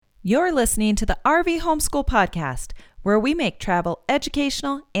You're listening to the RV Homeschool Podcast, where we make travel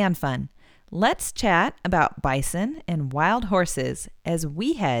educational and fun. Let's chat about bison and wild horses as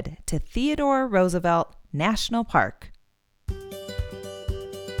we head to Theodore Roosevelt National Park.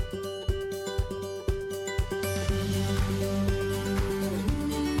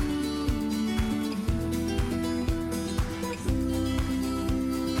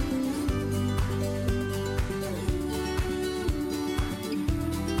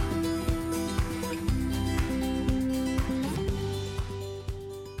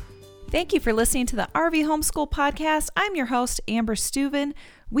 Thank you for listening to the RV Homeschool Podcast. I'm your host, Amber Steuven.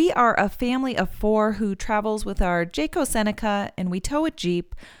 We are a family of four who travels with our Jayco Seneca, and we tow a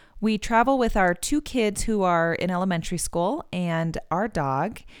Jeep. We travel with our two kids who are in elementary school and our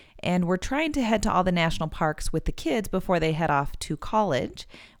dog, and we're trying to head to all the national parks with the kids before they head off to college.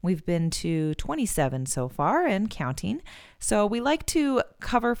 We've been to 27 so far and counting. So we like to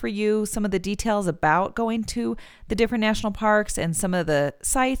cover for you some of the details about going to the different national parks and some of the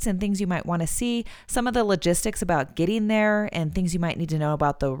sites and things you might want to see, some of the logistics about getting there and things you might need to know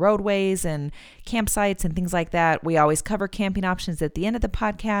about the roadways and campsites and things like that. We always cover camping options at the end of the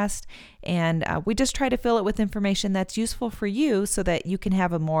podcast, and we just try to fill it with information that's useful for you so that you can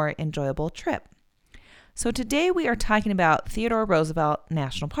have a more enjoyable trip. So today we are talking about Theodore Roosevelt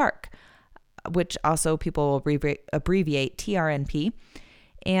National Park, which also people will abbreviate TRNP.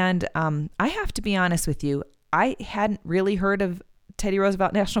 And I have to be honest with you, I hadn't really heard of Teddy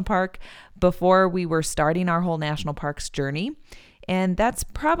Roosevelt National Park before we were starting our whole national parks journey. And that's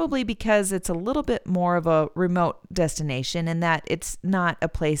probably because it's a little bit more of a remote destination and that it's not a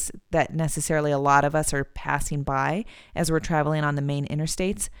place that necessarily a lot of us are passing by as we're traveling on the main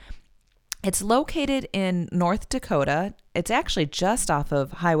interstates. It's located in North Dakota. It's actually just off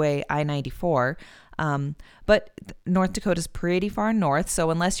of Highway I-94, but North Dakota's pretty far north, so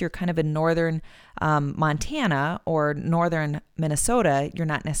unless you're kind of in northern Montana or northern Minnesota, you're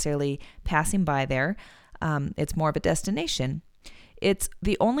not necessarily passing by there. It's more of a destination. It's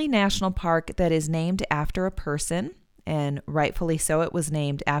the only national park that is named after a person, and rightfully so. It was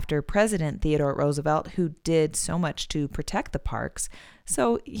named after President Theodore Roosevelt, who did so much to protect the parks.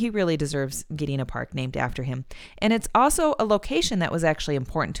 So he really deserves getting a park named after him. And it's also a location that was actually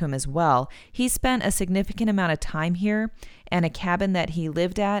important to him as well. He spent a significant amount of time here, and a cabin that he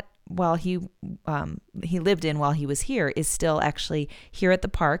lived at while he lived in while he was here is still actually here at the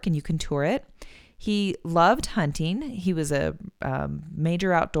park, and you can tour it. He loved hunting. He was a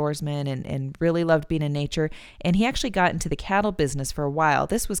major outdoorsman and really loved being in nature. And he actually got into the cattle business for a while.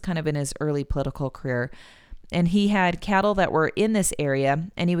 This was kind of in his early political career. And he had cattle that were in this area,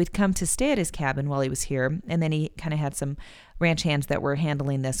 and he would come to stay at his cabin while he was here. And then he kind of had some ranch hands that were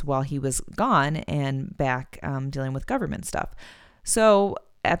handling this while he was gone and back dealing with government stuff. So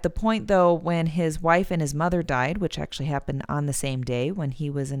at the point, though, when his wife and his mother died, which actually happened on the same day when he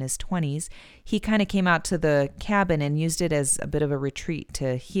was in his 20s, he kind of came out to the cabin and used it as a bit of a retreat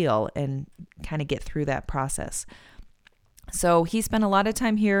to heal and kind of get through that process. So he spent a lot of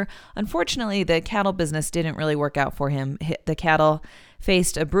time here. Unfortunately, the cattle business didn't really work out for him. The cattle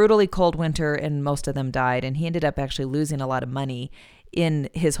faced a brutally cold winter and most of them died, and he ended up actually losing a lot of money in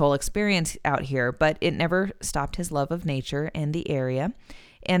his whole experience out here, but it never stopped his love of nature and the area.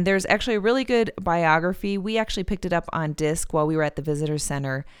 And there's actually a really good biography. We actually picked it up on disc while we were at the Visitor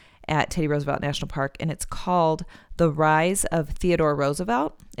Center at Teddy Roosevelt National Park, and it's called The Rise of Theodore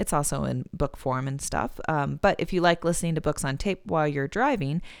Roosevelt. It's also in book form and stuff. But if you like listening to books on tape while you're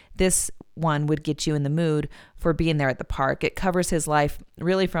driving, this one would get you in the mood for being there at the park. It covers his life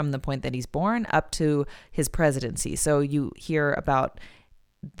really from the point that he's born up to his presidency. So you hear about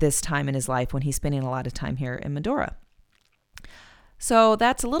this time in his life when he's spending a lot of time here in Medora. So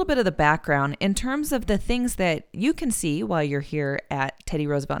that's a little bit of the background. In terms of the things that you can see while you're here at Teddy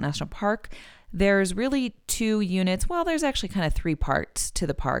Roosevelt National Park, there's really two units. Well, there's actually kind of three parts to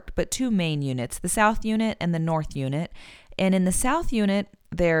the park, but two main units, the South Unit and the North Unit. And in the South Unit,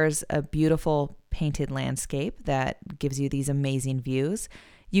 there's a beautiful painted landscape that gives you these amazing views.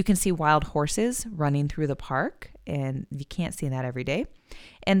 You can see wild horses running through the park, and you can't see that every day.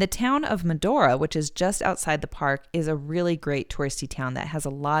 And the town of Medora, which is just outside the park, is a really great touristy town that has a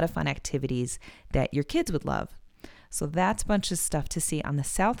lot of fun activities that your kids would love. So that's a bunch of stuff to see on the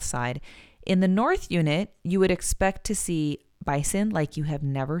south side. In the North Unit, you would expect to see bison like you have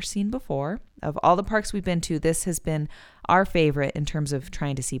never seen before. Of all the parks we've been to, this has been our favorite in terms of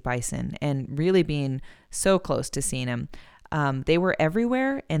trying to see bison and really being so close to seeing them. They were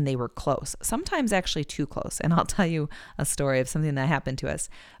everywhere and they were close, sometimes actually too close. And I'll tell you a story of something that happened to us.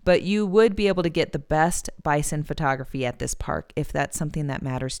 But you would be able to get the best bison photography at this park if that's something that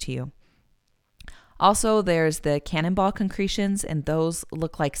matters to you. Also, there's the Cannonball concretions, and those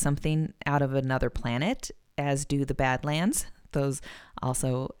look like something out of another planet, as do the Badlands. Those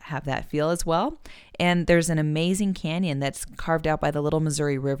also have that feel as well. And there's an amazing canyon that's carved out by the Little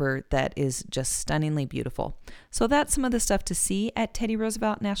Missouri River that is just stunningly beautiful. So that's some of the stuff to see at Teddy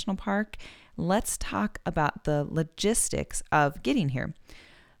Roosevelt National Park. Let's talk about the logistics of getting here.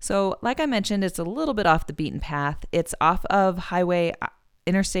 So like I mentioned, it's a little bit off the beaten path. It's off of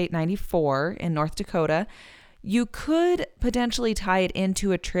Interstate 94 in North Dakota. You could potentially tie it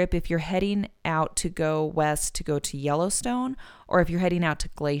into a trip if you're heading out to go west to go to Yellowstone, or if you're heading out to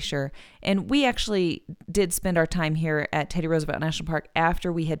Glacier. And we actually did spend our time here at Teddy Roosevelt National Park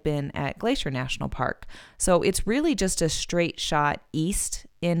after we had been at Glacier National Park. So it's really just a straight shot east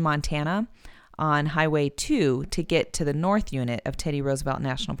in Montana on Highway 2 to get to the north unit of Teddy Roosevelt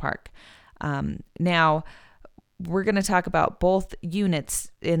National Park. Now, we're going to talk about both units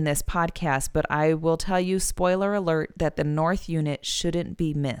in this podcast, but I will tell you, spoiler alert, that the north unit shouldn't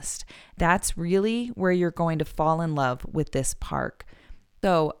be missed. That's really where you're going to fall in love with this park.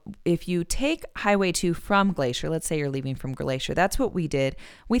 So if you take Highway 2 from Glacier, let's say you're leaving from Glacier, that's what we did.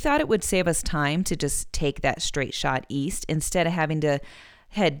 We thought it would save us time to just take that straight shot east instead of having to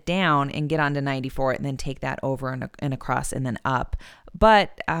head down and get onto 94 and then take that over and across and then up.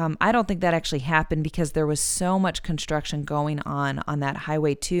 But I don't think that actually happened because there was so much construction going on that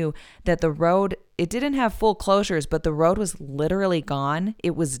Highway 2 that the road, it didn't have full closures, but the road was literally gone.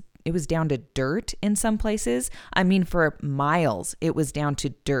 It was down to dirt in some places. I mean, for miles, it was down to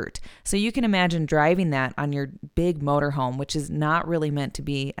dirt. So you can imagine driving that on your big motorhome, which is not really meant to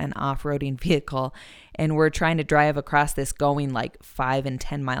be an off-roading vehicle. And we're trying to drive across this going like 5 and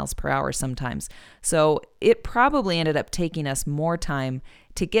 10 miles per hour sometimes. So it probably ended up taking us more time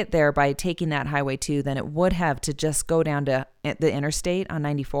to get there by taking that Highway 2 than it would have to just go down to the interstate on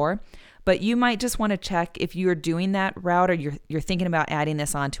 94. But you might just want to check if you're doing that route or you're thinking about adding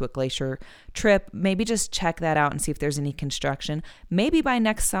this onto a Glacier trip. Maybe just check that out and see if there's any construction. Maybe by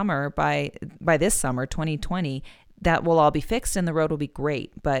next summer, by this summer, 2020, that will all be fixed and the road will be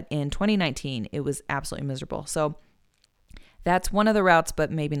great. But in 2019, it was absolutely miserable. So that's one of the routes,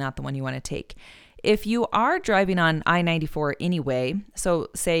 but maybe not the one you want to take. If you are driving on I-94 anyway, so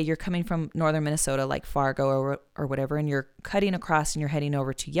say you're coming from northern Minnesota like Fargo or whatever, and you're cutting across and you're heading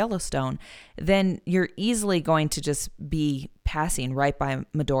over to Yellowstone, then you're easily going to just be passing right by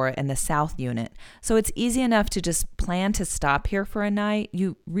Medora and the south unit. So it's easy enough to just plan to stop here for a night.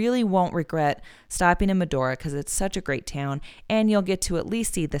 You really won't regret stopping in Medora because it's such a great town, and you'll get to at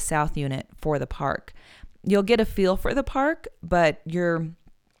least see the south unit for the park. You'll get a feel for the park,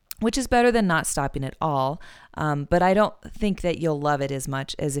 which is better than not stopping at all. But I don't think that you'll love it as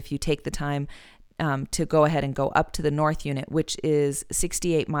much as if you take the time to go ahead and go up to the north unit, which is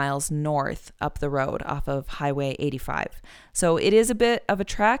 68 miles north up the road off of Highway 85. So it is a bit of a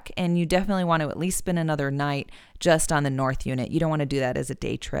trek, and you definitely want to at least spend another night just on the north unit. You don't want to do that as a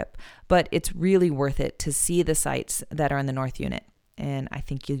day trip, but it's really worth it to see the sites that are in the north unit. And I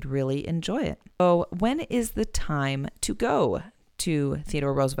think you'd really enjoy it. So when is the time to go to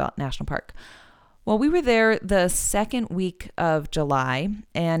Theodore Roosevelt National Park? Well, we were there the second week of July,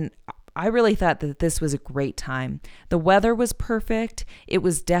 and I really thought that this was a great time. The weather was perfect. It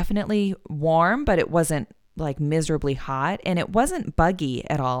was definitely warm, but it wasn't like miserably hot, and it wasn't buggy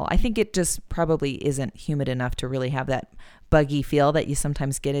at all. I think it just probably isn't humid enough to really have that buggy feel that you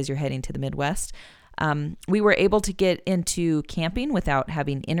sometimes get as you're heading to the Midwest. We were able to get into camping without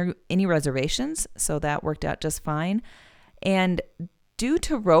having any reservations, so that worked out just fine. And due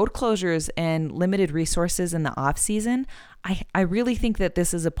to road closures and limited resources in the off season, I really think that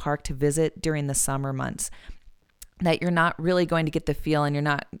this is a park to visit during the summer months, that you're not really going to get the feel, and you're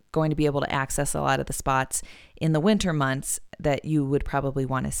not going to be able to access a lot of the spots in the winter months that you would probably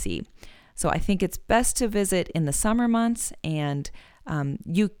want to see. So I think it's best to visit in the summer months, and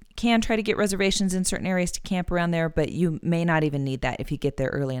you can try to get reservations in certain areas to camp around there, but you may not even need that if you get there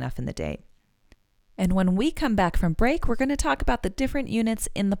early enough in the day. And when we come back from break, we're going to talk about the different units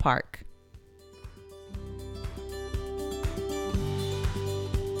in the park.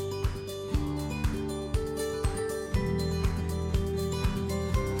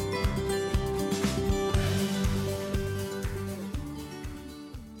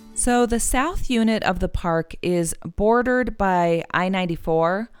 So the south unit of the park is bordered by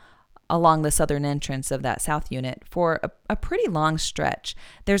I-94 along the southern entrance of that south unit for a pretty long stretch.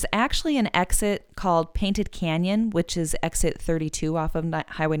 There's actually an exit called Painted Canyon, which is exit 32 off of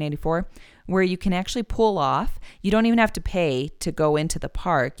Highway 94, where you can actually pull off. You don't even have to pay to go into the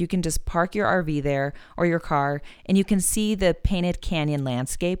park. You can just park your RV there or your car, and you can see the Painted Canyon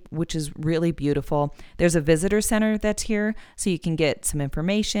landscape, which is really beautiful. There's a visitor center that's here, so you can get some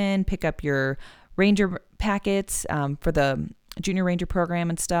information, pick up your ranger packets for the junior ranger program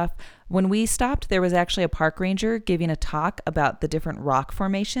and stuff. When we stopped, there was actually a park ranger giving a talk about the different rock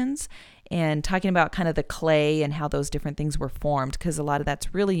formations and talking about kind of the clay and how those different things were formed, because a lot of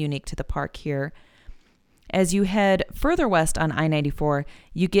that's really unique to the park here. As you head further west on I-94,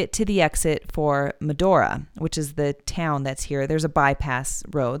 you get to the exit for Medora, which is the town that's here. There's a bypass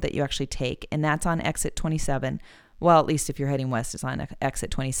road that you actually take, and that's on exit 27. Well, at least if you're heading west, it's on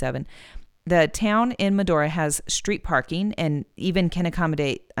exit 27. The town in Medora has street parking and even can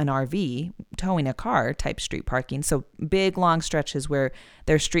accommodate an RV, towing a car type street parking. So big, long stretches where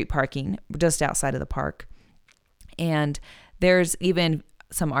there's street parking just outside of the park. And there's even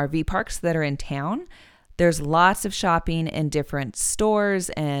some RV parks that are in town. There's lots of shopping in different stores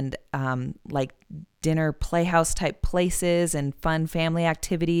and like dinner playhouse type places and fun family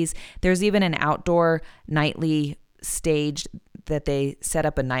activities. There's even an outdoor nightly stage that they set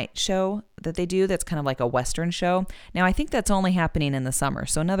up, a night show that they do that's kind of like a Western show. Now, I think that's only happening in the summer,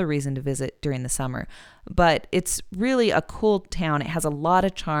 so another reason to visit during the summer. But it's really a cool town. It has a lot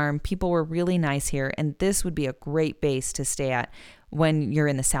of charm. People were really nice here, and this would be a great base to stay at when you're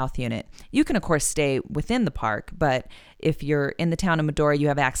in the South Unit. You can, of course, stay within the park, but if you're in the town of Medora, you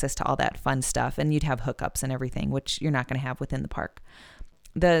have access to all that fun stuff, and you'd have hookups and everything, which you're not going to have within the park.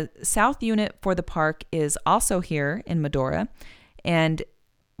 The South Unit for the park is also here in Medora, and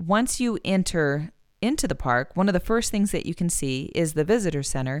once you enter into the park, one of the first things that you can see is the visitor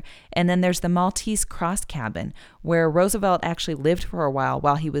center, and then there's the Maltese Cross Cabin, where Roosevelt actually lived for a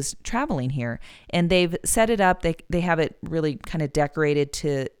while he was traveling here, and they've set it up. They have it really kind of decorated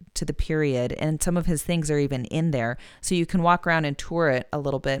to the period, and some of his things are even in there, so you can walk around and tour it a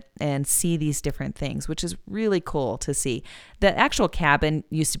little bit and see these different things, which is really cool to see. The actual cabin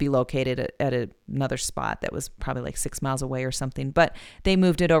used to be located at another spot that was probably like 6 miles away or something, but they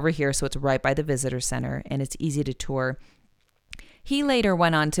moved it over here, so it's right by the visitor center and it's easy to tour. He later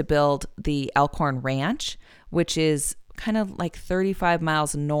went on to build the Elkhorn Ranch, which is kind of like 35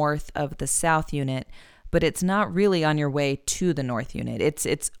 miles north of the South Unit, but it's not really on your way to the North Unit. It's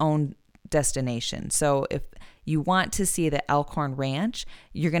its own destination. So if you want to see the Elkhorn Ranch,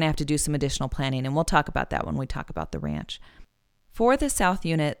 you're going to have to do some additional planning, and we'll talk about that when we talk about the ranch. For the South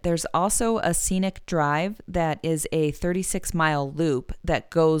Unit, there's also a scenic drive that is a 36-mile loop that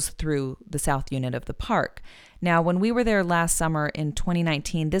goes through the South Unit of the park. Now, when we were there last summer in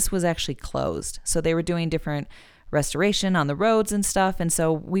 2019, this was actually closed. So they were doing different restoration on the roads and stuff, and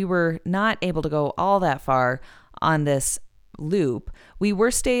so we were not able to go all that far on this loop. We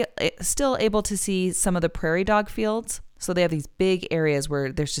were still able to see some of the prairie dog fields. So they have these big areas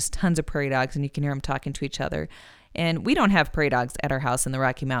where there's just tons of prairie dogs, and you can hear them talking to each other. And we don't have prairie dogs at our house in the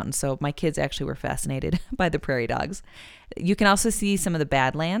Rocky Mountains, so my kids actually were fascinated by the prairie dogs. You can also see some of the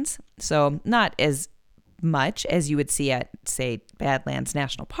Badlands, so not as much as you would see at, say, Badlands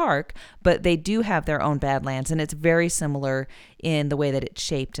National Park, but they do have their own Badlands, and it's very similar in the way that it's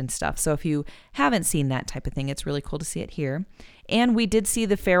shaped and stuff. So if you haven't seen that type of thing, it's really cool to see it here. And we did see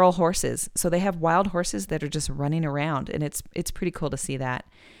the feral horses. So they have wild horses that are just running around, and it's pretty cool to see that.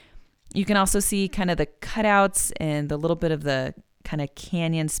 You can also see kind of the cutouts and the little bit of the kind of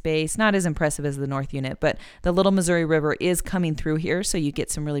canyon space. Not as impressive as the North Unit, but the Little Missouri River is coming through here, so you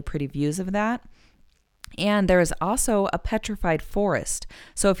get some really pretty views of that. And there is also a petrified forest.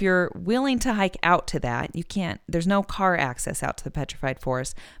 So if you're willing to hike out to that, there's no car access out to the petrified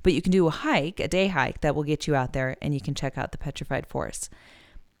forest, but you can do a day hike that will get you out there, and you can check out the petrified forest.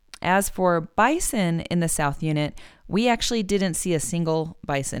 As for bison in the South Unit, we actually didn't see a single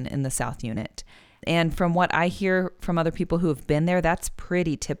bison in the South Unit. And from what I hear from other people who have been there, that's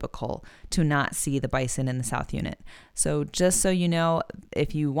pretty typical to not see the bison in the South Unit. So just so you know,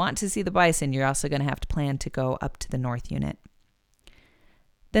 if you want to see the bison, you're also going to have to plan to go up to the North Unit.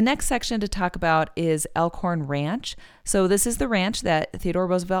 The next section to talk about is Elkhorn Ranch. So this is the ranch that Theodore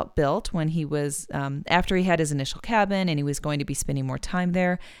Roosevelt built when he was, after he had his initial cabin and he was going to be spending more time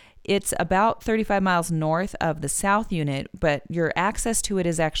there. It's about 35 miles north of the South Unit, but your access to it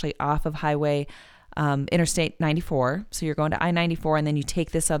is actually off of Highway Interstate 94. So you're going to I-94, and then you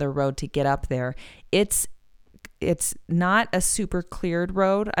take this other road to get up there. It's not a super cleared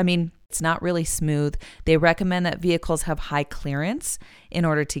road. I mean, It's not really smooth. They recommend that vehicles have high clearance in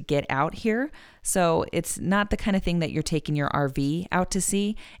order to get out here. So it's not the kind of thing that you're taking your RV out to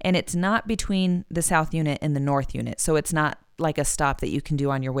see. And it's not between the south unit and the north unit. So it's not like a stop that you can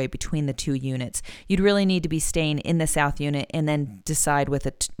do on your way between the two units. You'd really need to be staying in the south unit and then decide with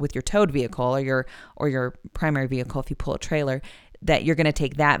your towed vehicle or your primary vehicle, if you pull a trailer, that you're going to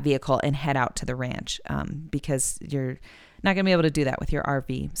take that vehicle and head out to the ranch, because you're not going to be able to do that with your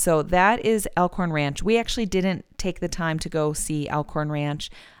RV. So that is Elkhorn Ranch. We actually didn't take the time to go see Elkhorn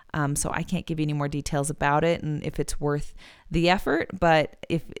Ranch, so I can't give you any more details about it and if it's worth the effort. But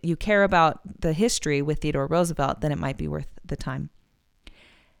if you care about the history with Theodore Roosevelt, then it might be worth the time.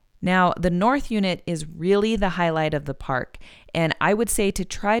 Now, the north unit is really the highlight of the park, and I would say to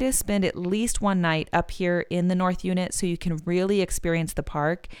try to spend at least one night up here in the north unit so you can really experience the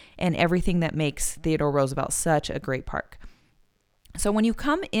park and everything that makes Theodore Roosevelt such a great park. So when you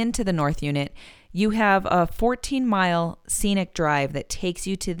come into the north unit, you have a 14-mile scenic drive that takes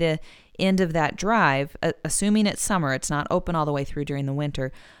you to the end of that drive, assuming it's summer. It's not open all the way through during the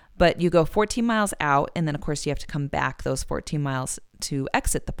winter, but you go 14 miles out, and then of course you have to come back those 14 miles to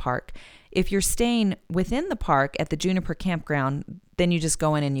exit the park. If you're staying within the park at the Juniper Campground, then you just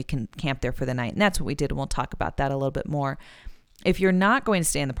go in and you can camp there for the night. And that's what we did, and we'll talk about that a little bit more. If you're not going to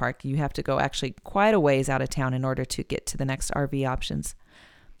stay in the park, you have to go actually quite a ways out of town in order to get to the next RV options.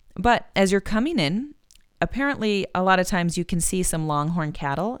 But as you're coming in, apparently a lot of times you can see some longhorn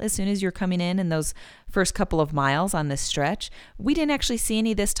cattle as soon as you're coming in those first couple of miles on this stretch. We didn't actually see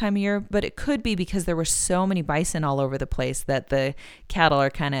any this time of year, but it could be because there were so many bison all over the place that the cattle are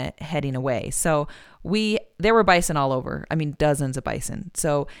kind of heading away. So there were bison all over. I mean, dozens of bison.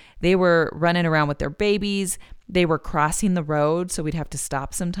 So they were running around with their babies. They were crossing the road, so we'd have to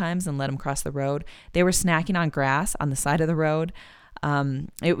stop sometimes and let them cross the road. They were snacking on grass on the side of the road.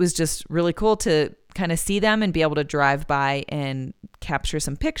 It was just really cool to kind of see them and be able to drive by and capture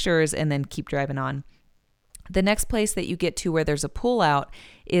some pictures and then keep driving on. The next place that you get to where there's a pool out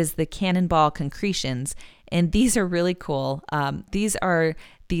is the Cannonball Concretions, and these are really cool. These are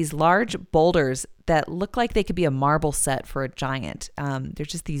these large boulders that look like they could be a marble set for a giant. They're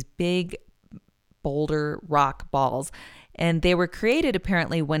just these big boulder rock balls, and they were created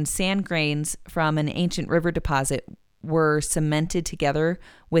apparently when sand grains from an ancient river deposit were cemented together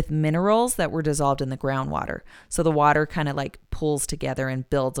with minerals that were dissolved in the groundwater. So the water kind of like pulls together and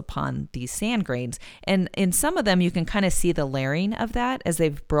builds upon these sand grains. And in some of them, you can kind of see the layering of that as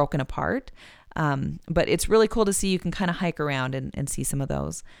they've broken apart. But it's really cool to see. You can kind of hike around and see some of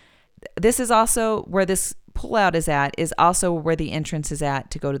those. This is also where this pullout is also where the entrance is at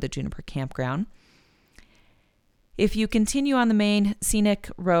to go to the Juniper Campground. If you continue on the main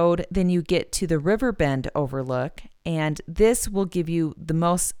scenic road, then you get to the Riverbend overlook, and this will give you the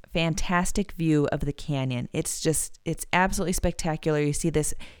most fantastic view of the canyon. It's absolutely spectacular. You see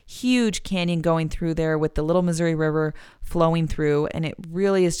this huge canyon going through there with the Little Missouri River flowing through, and it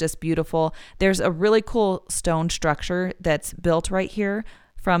really is just beautiful. There's a really cool stone structure that's built right here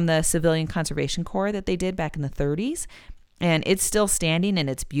from the Civilian Conservation Corps that they did back in the 30s. And it's still standing, and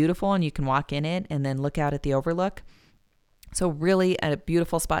it's beautiful, and you can walk in it and then look out at the overlook. So really a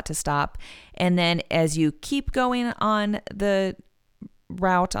beautiful spot to stop. And then as you keep going on the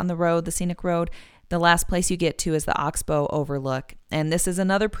route on the road, the scenic road, the last place you get to is the Oxbow Overlook. And this is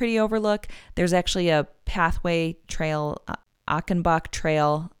another pretty overlook. There's actually a pathway trail, Achenbach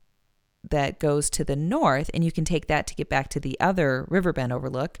Trail, that goes to the north, and you can take that to get back to the other Riverbend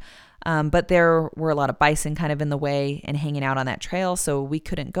Overlook. But there were a lot of bison kind of in the way and hanging out on that trail, so we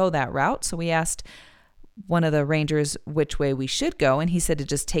couldn't go that route. So we asked one of the rangers which way we should go, and he said to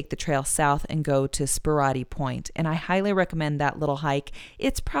just take the trail south and go to Sparati Point. And I highly recommend that little hike.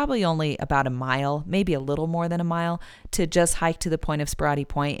 It's probably only about a mile, maybe a little more than a mile, to just hike to the point of Sparati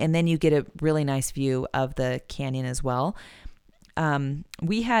Point, and then you get a really nice view of the canyon as well.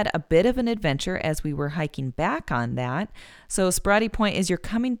 We had a bit of an adventure as we were hiking back on that. So Sparati Point is you're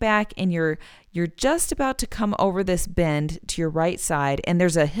coming back and you're just about to come over this bend to your right side, and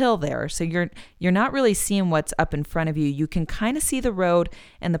there's a hill there. So you're not really seeing what's up in front of you. You can kind of see the road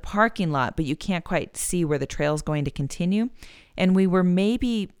and the parking lot, but you can't quite see where the trail is going to continue. And we were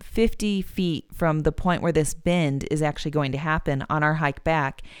maybe 50 feet from the point where this bend is actually going to happen on our hike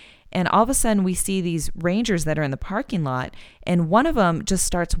back. And all of a sudden we see these rangers that are in the parking lot, and one of them just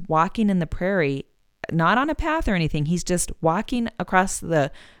starts walking in the prairie, not on a path or anything. He's just walking across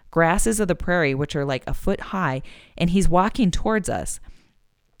the grasses of the prairie, which are like a foot high, and he's walking towards us,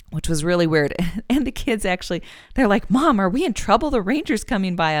 which was really weird. And the kids actually, they're like, "Mom, are we in trouble? The ranger's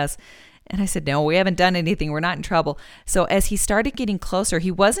coming by us." And I said, no, we haven't done anything. We're not in trouble. So as he started getting closer,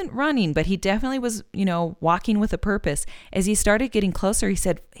 he wasn't running, but he definitely was, walking with a purpose. As he started getting closer,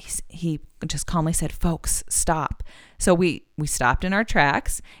 he just calmly said, folks, stop. So we stopped in our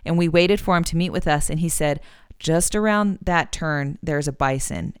tracks and we waited for him to meet with us. And he said, just around that turn, there's a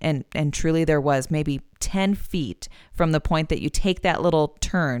bison. And truly there was, maybe 10 feet from the point that you take that little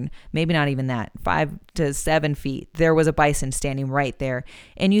turn, maybe not even that, 5 to 7 feet, there was a bison standing right there.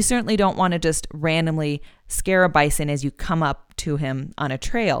 And you certainly don't want to just randomly scare a bison as you come up to him on a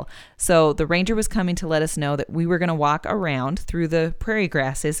trail. So the ranger was coming to let us know that we were going to walk around through the prairie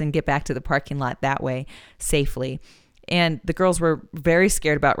grasses and get back to the parking lot that way safely. And the girls were very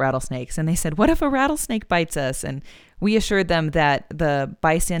scared about rattlesnakes. And they said, what if a rattlesnake bites us? And we assured them that the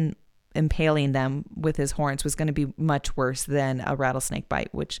bison impaling them with his horns was going to be much worse than a rattlesnake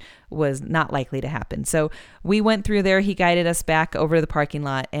bite, which was not likely to happen. So we went through there. He guided us back over to the parking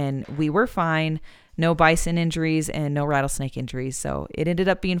lot and we were fine. No bison injuries and no rattlesnake injuries. So it ended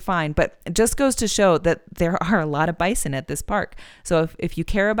up being fine. But it just goes to show that there are a lot of bison at this park. So if you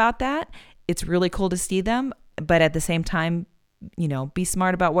care about that, it's really cool to see them. But at the same time, be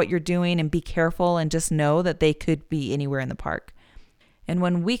smart about what you're doing and be careful and just know that they could be anywhere in the park. And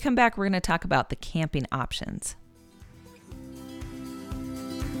when we come back, we're going to talk about the camping options.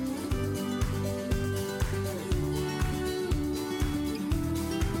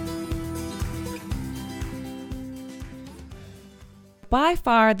 By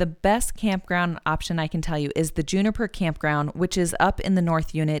far, the best campground option I can tell you is the Juniper Campground, which is up in the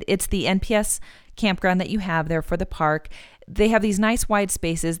North Unit. It's the NPS campground that you have there for the park. They have these nice wide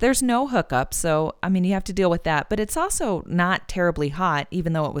spaces. There's no hookup, so you have to deal with that. But it's also not terribly hot,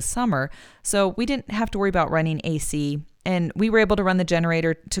 even though it was summer. So we didn't have to worry about running AC. And we were able to run the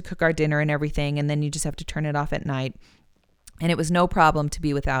generator to cook our dinner and everything. And then you just have to turn it off at night. And it was no problem to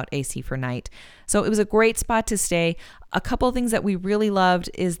be without AC for night. So it was a great spot to stay. A couple of things that we really loved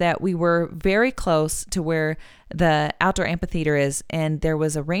is that we were very close to where the outdoor amphitheater is, and there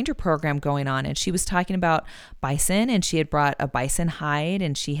was a ranger program going on, and she was talking about bison, and she had brought a bison hide,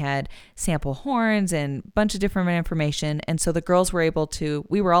 and she had sample horns and a bunch of different information. And so the girls we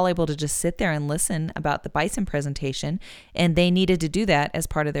were all able to just sit there and listen about the bison presentation, and they needed to do that as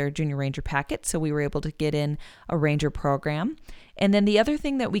part of their junior ranger packet. So we were able to get in a ranger program. And then the other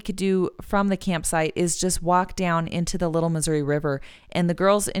thing that we could do from the campsite is just walk down into the Little Missouri River. And the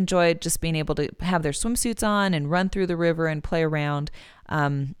girls enjoyed just being able to have their swimsuits on and run through the river and play around.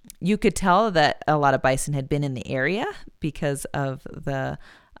 You could tell that a lot of bison had been in the area because of the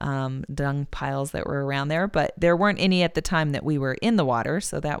dung piles that were around there, but there weren't any at the time that we were in the water,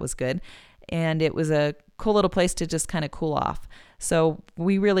 so that was good. And it was a cool little place to just kind of cool off. So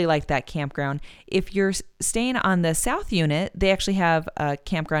we really like that campground. If you're staying on the South Unit, they actually have a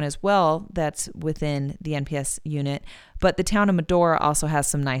campground as well that's within the NPS unit, but the town of Medora also has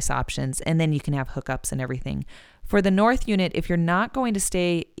some nice options, and then you can have hookups and everything. For the North Unit, if you're not going to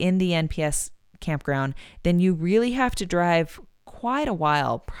stay in the NPS campground, then you really have to drive quite a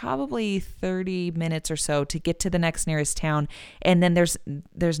while, probably 30 minutes or so to get to the next nearest town. And then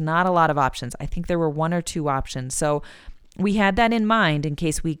there's not a lot of options. I think there were 1 or 2 options. So we had that in mind in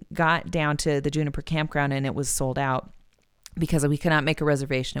case we got down to the Juniper Campground and it was sold out, because we could not make a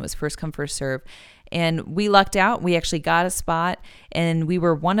reservation. It was first come, first serve. And we lucked out. We actually got a spot, and we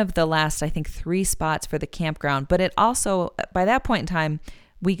were one of the last, I think, 3 spots for the campground. But it also, by that point in time,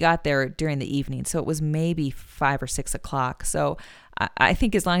 we got there during the evening, so it was maybe 5 or 6 o'clock. So I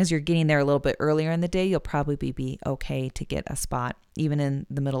think as long as you're getting there a little bit earlier in the day, you'll probably be okay to get a spot, even in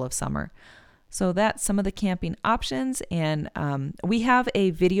the middle of summer. So that's some of the camping options. And we have a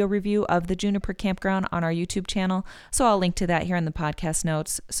video review of the Juniper Campground on our YouTube channel. So I'll link to that here in the podcast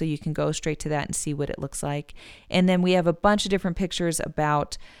notes so you can go straight to that and see what it looks like. And then we have a bunch of different pictures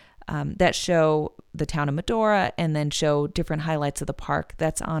about that show the town of Medora and then show different highlights of the park.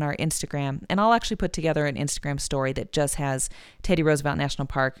 That's on our Instagram. And I'll actually put together an Instagram story that just has Teddy Roosevelt National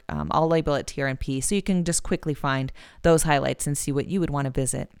Park. I'll label it TRNP so you can just quickly find those highlights and see what you would want to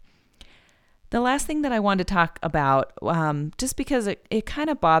visit. The last thing that I wanted to talk about, just because it kind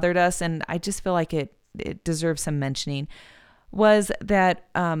of bothered us and I just feel like it deserves some mentioning, was that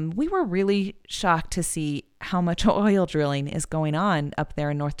we were really shocked to see how much oil drilling is going on up there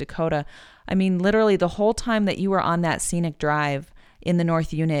in North Dakota. I mean, literally the whole time that you were on that scenic drive in the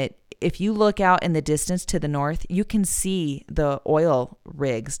North Unit, if you look out in the distance to the north, you can see the oil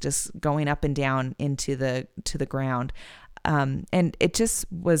rigs just going up and down into the ground. And it just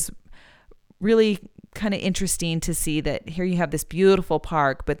was really kind of interesting to see that here you have this beautiful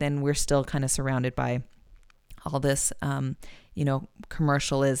park, but then we're still kind of surrounded by all this,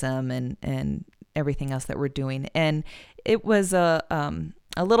 commercialism and everything else that we're doing. And it was a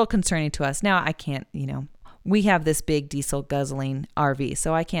little concerning to us. Now I can't, we have this big diesel guzzling RV,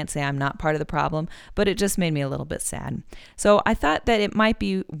 so I can't say I'm not part of the problem, but it just made me a little bit sad. So I thought that it might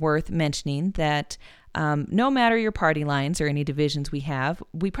be worth mentioning that no matter your party lines or any divisions we have,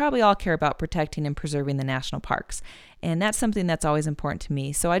 we probably all care about protecting and preserving the national parks. And that's something that's always important to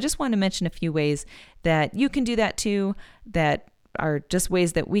me. So I just wanted to mention a few ways that you can do that too, that are just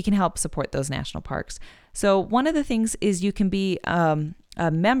ways that we can help support those national parks. So one of the things is you can be a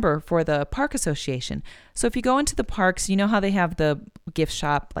member for the park association. So if you go into the parks, you know how they have the gift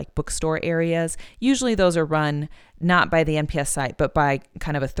shop, like bookstore areas. Usually those are run not by the NPS site, but by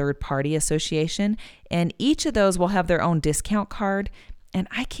kind of a third party association. And each of those will have their own discount card. And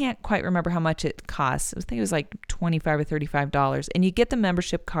I can't quite remember how much it costs. I think it was like $25 or $35. And you get the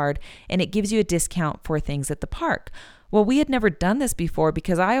membership card and it gives you a discount for things at the park. Well, we had never done this before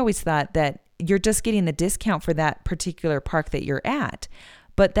because I always thought that you're just getting the discount for that particular park that you're at.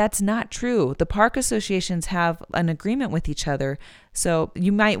 But that's not true. The park associations have an agreement with each other. So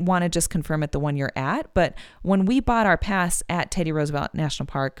you might want to just confirm at the one you're at. But when we bought our pass at Teddy Roosevelt National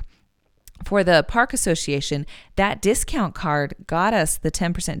Park, for the park association, that discount card got us the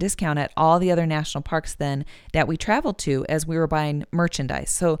 10% discount at all the other national parks then that we traveled to as we were buying merchandise.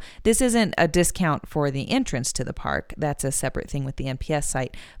 So this isn't a discount for the entrance to the park. That's a separate thing with the NPS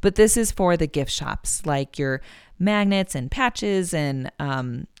site. But this is for the gift shops, like your magnets and patches and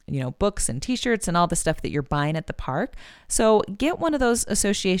books and t-shirts and all the stuff that you're buying at the park. So get one of those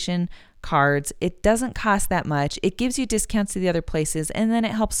association cards. It doesn't cost that much. It gives you discounts to the other places, and then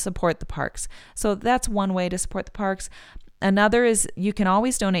it helps support the parks. So that's one way to support the parks. Another is you can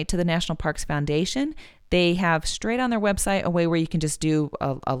always donate to the National Parks Foundation. They have straight on their website a way where you can just do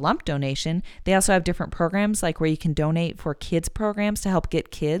a lump donation. They also have different programs like where you can donate for kids programs to help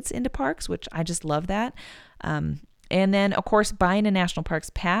get kids into parks, which I just love that. And then, of course, buying a National Parks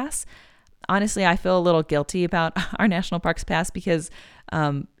Pass. Honestly, I feel a little guilty about our National Parks Pass because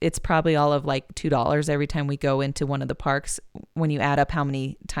it's probably all of like $2 every time we go into one of the parks when you add up how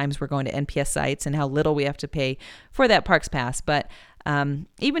many times we're going to NPS sites and how little we have to pay for that Parks Pass. But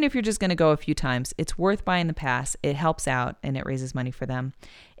even if you're just going to go a few times, it's worth buying the pass. It helps out and it raises money for them.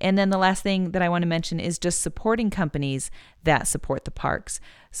 And then the last thing that I want to mention is just supporting companies that support the parks.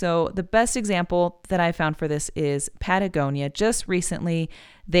 So the best example that I found for this is Patagonia. Just recently,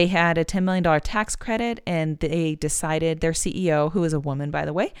 they had a $10 million tax credit and they decided, their CEO, who is a woman, by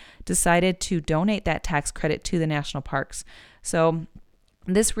the way, decided to donate that tax credit to the national parks. So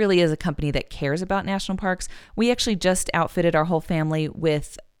this really is a company that cares about national parks. We actually just outfitted our whole family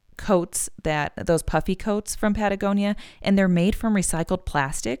with coats, those puffy coats from Patagonia, and they're made from recycled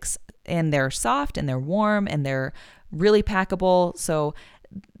plastics, and they're soft and they're warm and they're really packable. So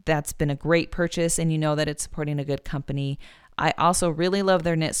that's been a great purchase, and you know that it's supporting a good company. I also really love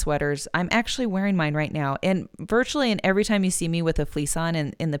their knit sweaters. I'm actually wearing mine right now. And virtually, and every time you see me with a fleece on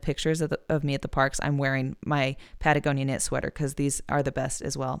and in the pictures of me at the parks, I'm wearing my Patagonia knit sweater because these are the best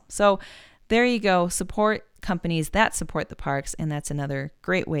as well. So there you go. Support companies that support the parks. And that's another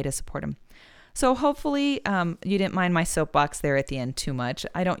great way to support them. So hopefully you didn't mind my soapbox there at the end too much.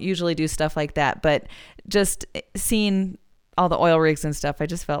 I don't usually do stuff like that, but just seeing all the oil rigs and stuff, I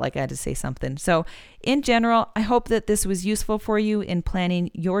just felt like I had to say something. So in general, I hope that this was useful for you in planning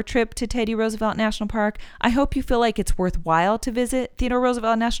your trip to Teddy Roosevelt National Park. I hope you feel like it's worthwhile to visit Theodore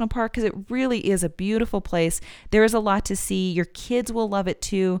Roosevelt National Park because it really is a beautiful place. There is a lot to see. Your kids will love it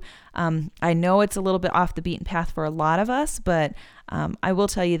too. I know it's a little bit off the beaten path for a lot of us, but I will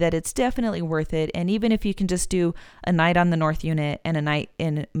tell you that it's definitely worth it. And even if you can just do a night on the North Unit and a night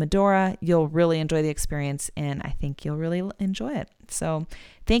in Medora, you'll really enjoy the experience, and I think you'll really enjoy it. So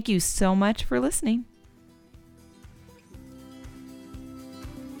thank you so much for listening.